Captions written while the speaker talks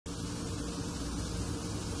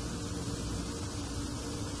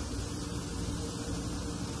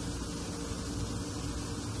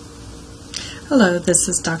Hello, this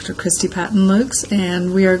is Dr. Christy Patton Lukes,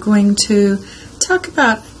 and we are going to talk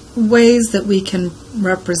about ways that we can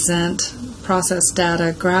represent process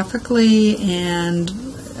data graphically and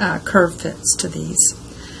curve fits to these.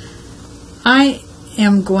 I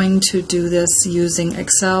am going to do this using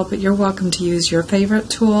Excel, but you're welcome to use your favorite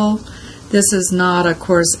tool. This is not a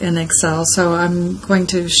course in Excel, so I'm going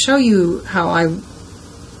to show you how I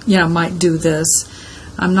might do this.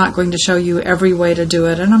 I'm not going to show you every way to do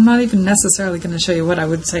it, and I'm not even necessarily going to show you what I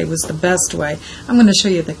would say was the best way. I'm going to show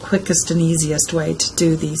you the quickest and easiest way to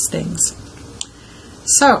do these things.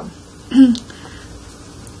 So, I'm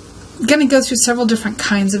going to go through several different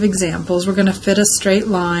kinds of examples. We're going to fit a straight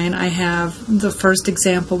line. I have the first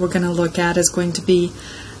example we're going to look at is going to be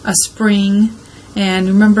a spring, and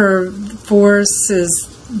remember force is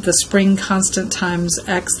the spring constant times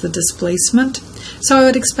x, the displacement. So I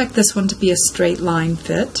would expect this one to be a straight line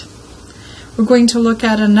fit. We're going to look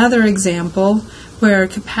at another example where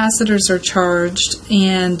capacitors are charged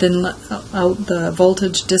and then the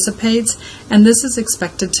voltage dissipates, and this is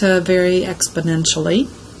expected to vary exponentially.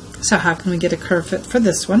 So how can we get a curve fit for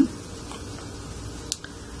this one?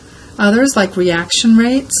 Others, like reaction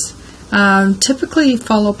rates, typically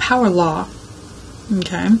follow power law.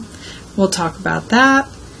 Okay, we'll talk about that.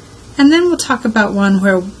 And then we'll talk about one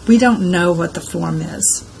where we don't know what the form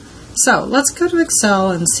is. So let's go to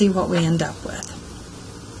Excel and see what we end up with.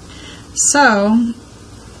 So,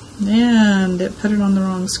 and it put it on the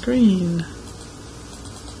wrong screen.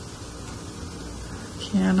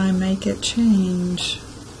 Can I make it change?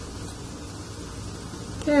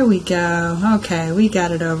 There we go. Okay, we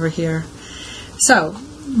got it over here. So,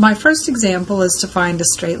 my first example is to find a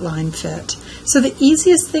straight line fit. So the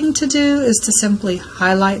easiest thing to do is to simply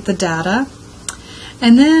highlight the data,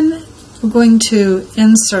 and then we're going to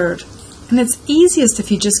insert, and it's easiest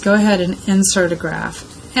if you just go ahead and insert a graph.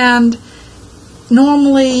 And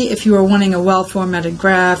normally if you were wanting a well-formatted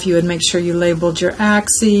graph, you would make sure you labeled your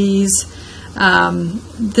axes.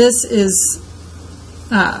 This is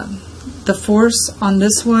the force on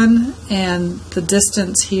this one and the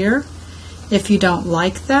distance here. If you don't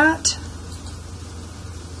like that,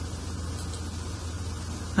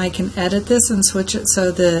 I can edit this and switch it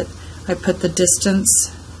so that I put the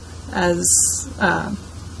distance as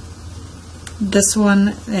this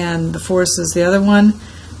one and the force is the other one,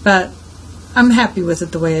 but I'm happy with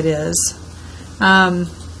it the way it is.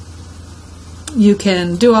 You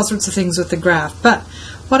can do all sorts of things with the graph, but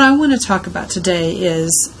what I want to talk about today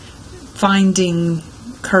is finding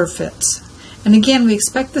curve fits. And again, we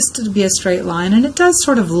expect this to be a straight line, and it does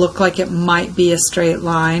sort of look like it might be a straight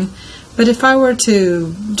line. But if I were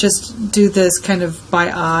to just do this kind of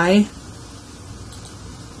by eye,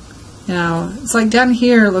 it's like down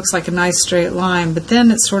here it looks like a nice straight line, but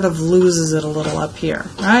then it sort of loses it a little up here,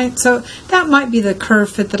 right? So that might be the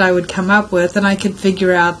curve fit that I would come up with, and I could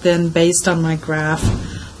figure out then, based on my graph,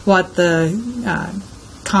 what the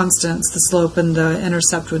constants, the slope and the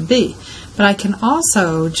intercept would be. But I can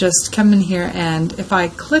also just come in here, and if I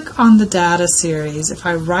click on the data series, if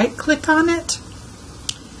I right-click on it,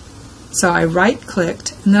 so I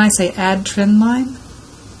right-clicked, and then I say Add Trend Line.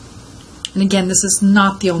 And again, this is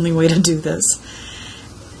not the only way to do this.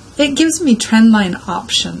 It gives me trend line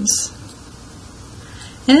options.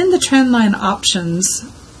 And in the trend line options,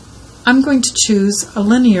 I'm going to choose a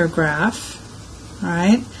linear graph, all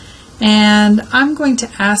right? And I'm going to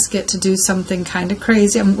ask it to do something kind of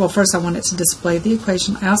crazy. Well, first I want it to display the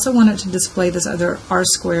equation. I also want it to display this other r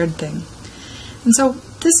squared thing. And so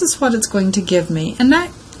this is what it's going to give me. And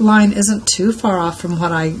that line isn't too far off from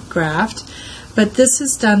what I graphed, but this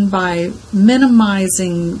is done by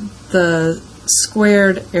minimizing the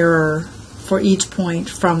squared error for each point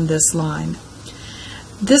from this line.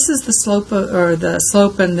 This is the slope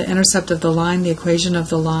and the intercept of the line, the equation of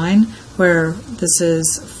the line, where this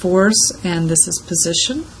is force and this is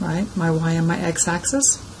position, right? My y and my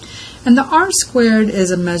x-axis. And the r squared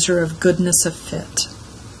is a measure of goodness of fit.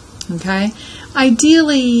 Okay?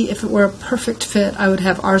 Ideally, if it were a perfect fit, I would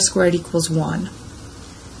have r squared equals 1.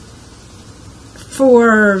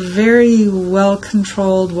 For very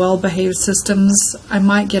well-controlled, well-behaved systems, I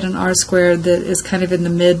might get an r squared that is kind of in the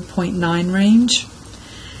mid 0.9 range.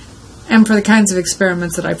 And for the kinds of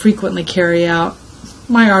experiments that I frequently carry out,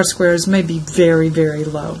 my r squares may be very, very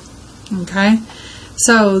low. Okay?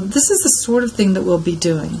 So this is the sort of thing that we'll be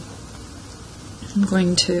doing. I'm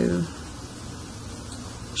going to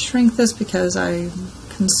shrink this because I'm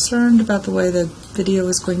concerned about the way the video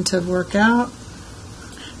is going to work out.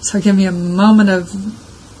 So give me a moment of,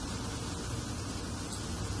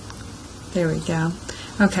 there we go.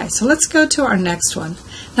 Okay, so let's go to our next one.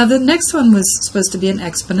 Now the next one was supposed to be an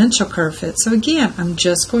exponential curve fit. So again, I'm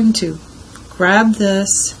just going to grab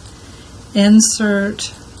this,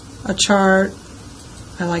 insert a chart.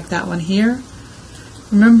 I like that one here.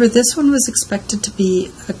 Remember, this one was expected to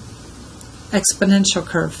be an exponential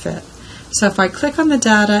curve fit. So if I click on the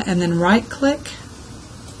data and then right click,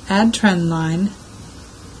 add trend line,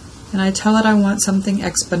 and I tell it I want something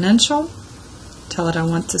exponential, tell it I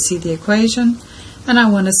want to see the equation, and I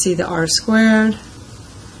want to see the r squared.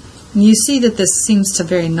 And you see that this seems to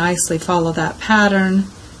very nicely follow that pattern.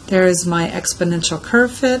 There is my exponential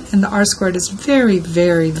curve fit, and the r squared is very,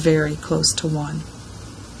 very, very close to 1.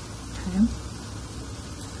 Okay.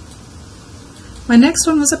 My next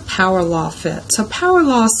one was a power law fit. So power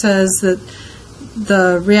law says that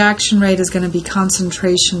the reaction rate is going to be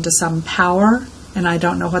concentration to some power, and I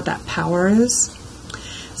don't know what that power is.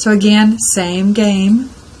 So again, same game.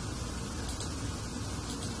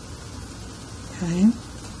 Okay.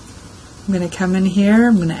 I'm going to come in here,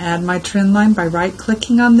 I'm going to add my trend line by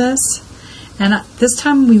right-clicking on this, and this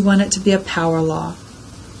time we want it to be a power law.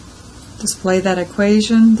 Display that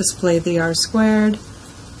equation, display the r squared,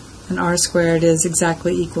 and r squared is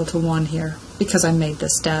exactly equal to 1 here because I made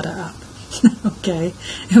this data up. Okay,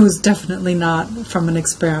 it was definitely not from an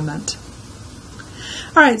experiment.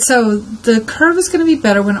 Alright, so the curve is going to be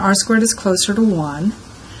better when r squared is closer to 1.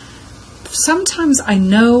 Sometimes I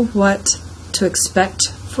know what to expect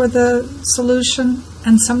for the solution,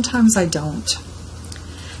 and sometimes I don't.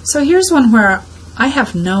 So here's one where I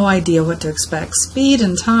have no idea what to expect. Speed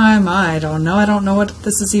and time, I don't know. I don't know what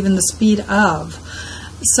this is even the speed of.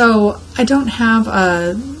 So I don't have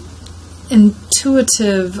an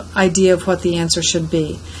intuitive idea of what the answer should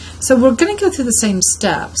be. So we're going to go through the same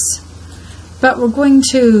steps, but we're going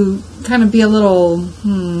to kind of be a little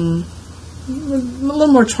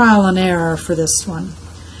more trial and error for this one.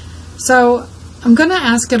 So I'm going to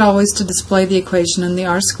ask it always to display the equation in the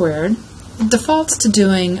r squared. It defaults to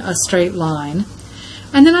doing a straight line.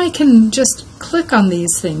 And then I can just click on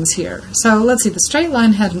these things here. So let's see, the straight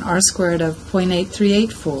line had an r squared of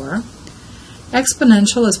 0.8384.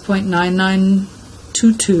 Exponential is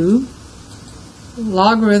 0.9922.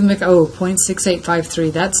 Logarithmic,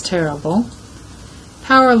 0.6853. That's terrible.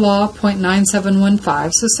 Power law,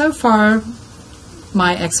 0.9715. So far,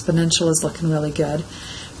 my exponential is looking really good.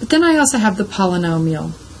 But then I also have the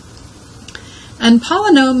polynomial. And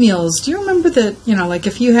polynomials, do you remember that, like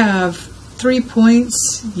if you have 3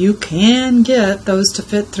 points, you can get those to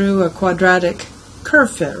fit through a quadratic curve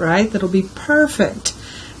fit, right? That'll be perfect.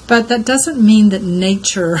 But that doesn't mean that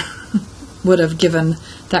nature would have given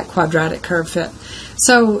that quadratic curve fit.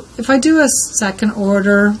 So if I do a second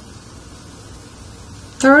order,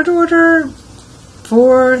 third order,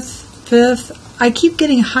 fourth, fifth, I keep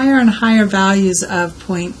getting higher and higher values of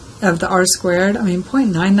the r squared. I mean,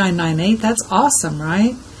 0.9998, that's awesome,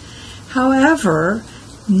 right? However,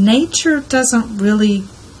 nature doesn't really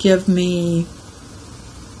give me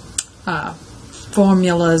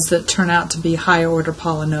formulas that turn out to be higher order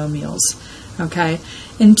polynomials, okay?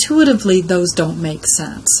 Intuitively, those don't make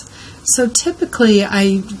sense. So typically,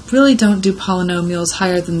 I really don't do polynomials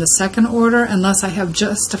higher than the second order unless I have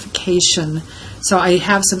justification. So I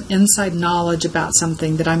have some inside knowledge about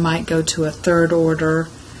something that I might go to a third order.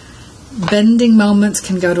 Bending moments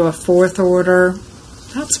can go to a fourth order.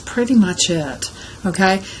 That's pretty much it.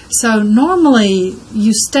 Okay, so normally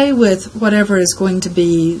you stay with whatever is going to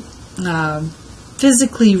be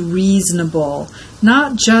physically reasonable,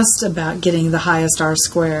 not just about getting the highest r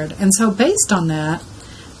squared. And so based on that,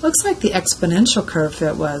 looks like the exponential curve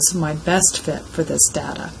fit was my best fit for this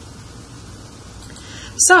data.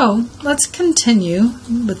 So let's continue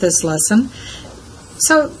with this lesson.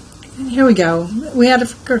 So here we go. We had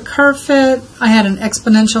a curve fit. I had an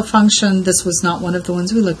exponential function. This was not one of the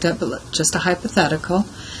ones we looked at, but just a hypothetical.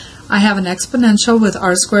 I have an exponential with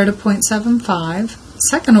r squared of 0.75,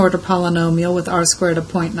 second order polynomial with r squared of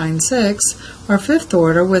 0.96, or fifth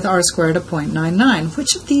order with r squared of 0.99.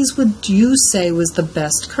 Which of these would you say was the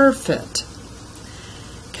best curve fit?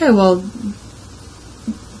 Okay, well,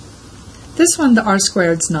 this one, the r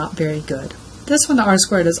squared's not very good. This one, the r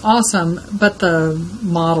squared is awesome, but the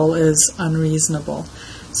model is unreasonable.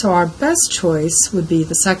 So our best choice would be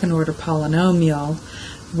the second order polynomial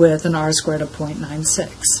with an r squared of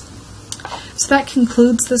 0.96. So that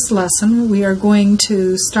concludes this lesson. We are going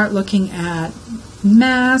to start looking at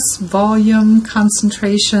mass, volume,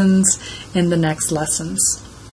 concentrations in the next lessons.